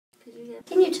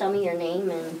Can you tell me your name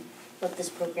and what this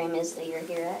program is that you're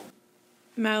here at?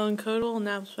 Madelyn, Coldwell,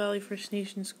 Annapolis Valley First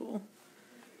Nation School.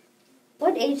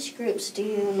 What age groups do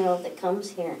you know that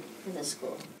comes here to the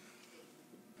school?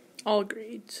 All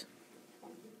grades.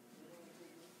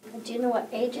 Do you know what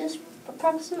ages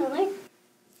approximately?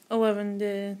 11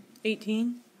 to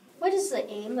 18. What is the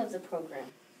aim of the program?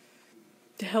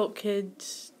 To help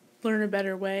kids learn a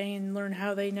better way and learn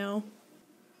how they know.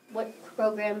 What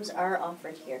programs are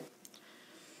offered here?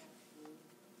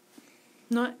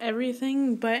 Not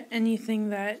everything, but anything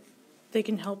that they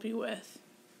can help you with.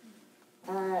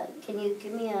 Can you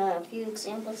give me a few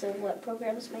examples of what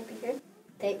programs might be here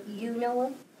that you know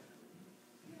of?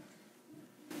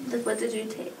 Like, what did you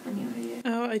take when you were here?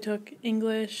 Oh, I took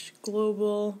English,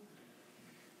 global,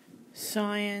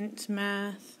 science,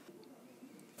 math.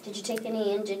 Did you take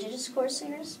any Indigenous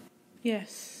courses?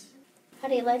 Yes. How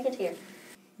do you like it here?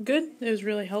 Good. It was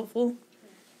really helpful.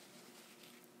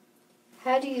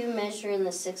 How do you measure in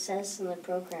the success in the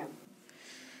program?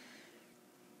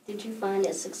 Did you find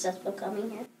it successful coming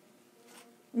here?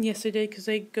 Yes, I did, because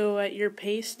they go at your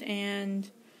pace and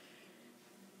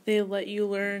they let you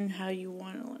learn how you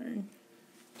want to learn.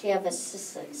 Do you have a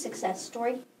success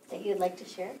story that you'd like to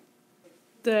share?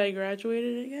 That I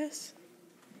graduated, I guess.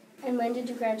 And when did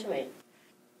you graduate?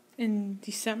 In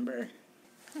December.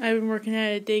 I've been working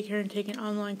at a daycare and taking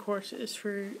online courses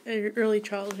for early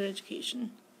childhood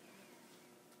education.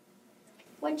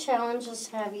 What challenges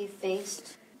have you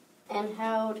faced, and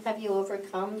how have you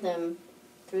overcome them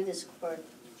through this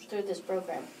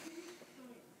program?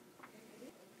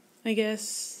 I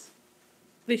guess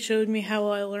they showed me how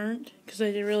I learned, because I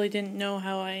really didn't know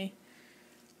how I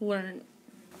learned.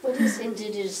 What is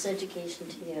Indigenous education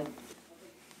to you?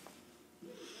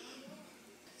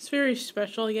 It's very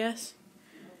special, I guess.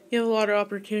 You have a lot of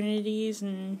opportunities,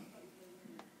 and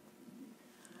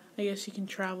I guess you can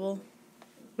travel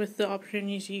with the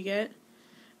opportunities you get.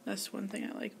 That's one thing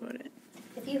I like about it.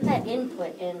 If you had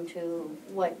input into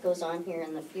what goes on here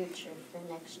in the future, for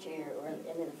next year or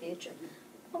in the future,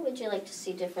 what would you like to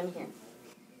see different here?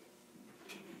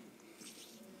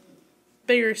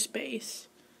 Bigger space.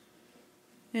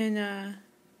 And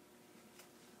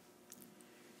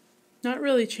not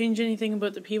really change anything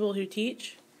about the people who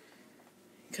teach.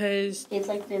 Because... You'd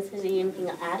like to see anything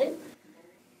added?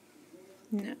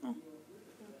 No.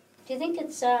 Do you think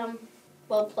it's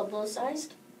well publicized?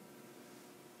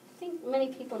 Do you think many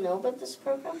people know about this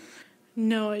program?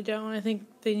 No, I don't. I think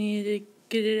they need to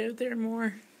get it out there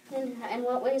more. And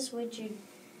what ways would you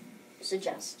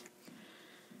suggest?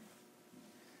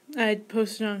 I'd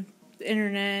post it on the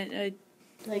internet.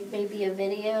 Like maybe a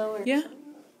video or Yeah. something?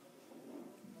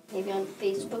 Maybe on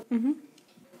Facebook? Mm-hmm.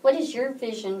 What is your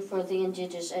vision for the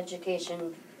Indigenous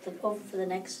education for the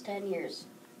next 10 years?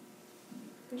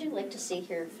 What would you like to see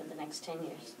here for the next 10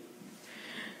 years?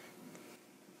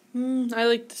 I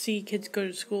like to see kids go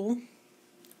to school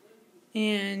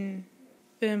and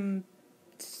them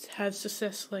have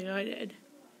success like I did.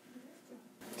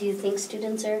 Do you think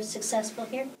students are successful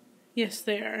here? Yes,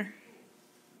 they are.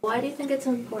 Why do you think it's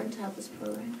important to have this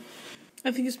program?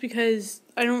 I think it's because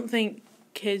I don't think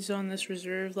kids on this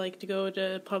reserve like to go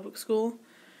to public school,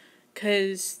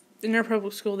 because in our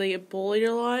public school they get bullied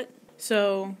a lot.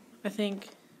 So I think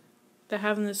that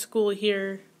having the school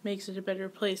here makes it a better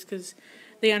place, because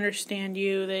they understand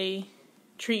you, they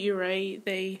treat you right,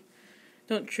 they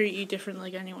don't treat you different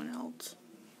like anyone else.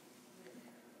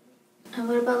 And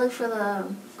what about, like, for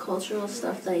the cultural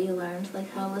stuff that you learned?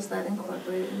 Like, how was that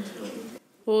incorporated into what you did?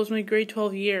 Well, it was my grade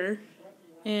 12 year,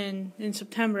 and in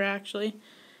September actually,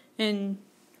 and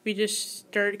we just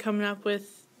started coming up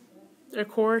with a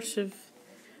course of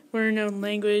learning our own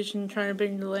language and trying to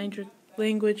bring the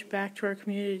language back to our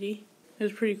community. It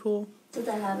was pretty cool. Did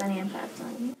that have any impact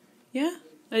on you? Yeah,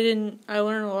 I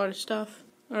learned a lot of stuff,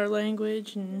 our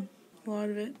language and a lot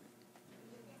of it.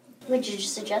 Would you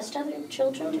suggest other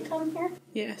children to come here?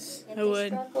 Yes, If I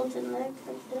would. they struggled in that?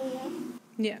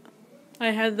 Yeah. I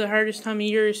had the hardest time of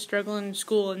year struggling in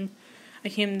school, and I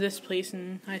came to this place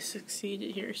and I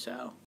succeeded here, so.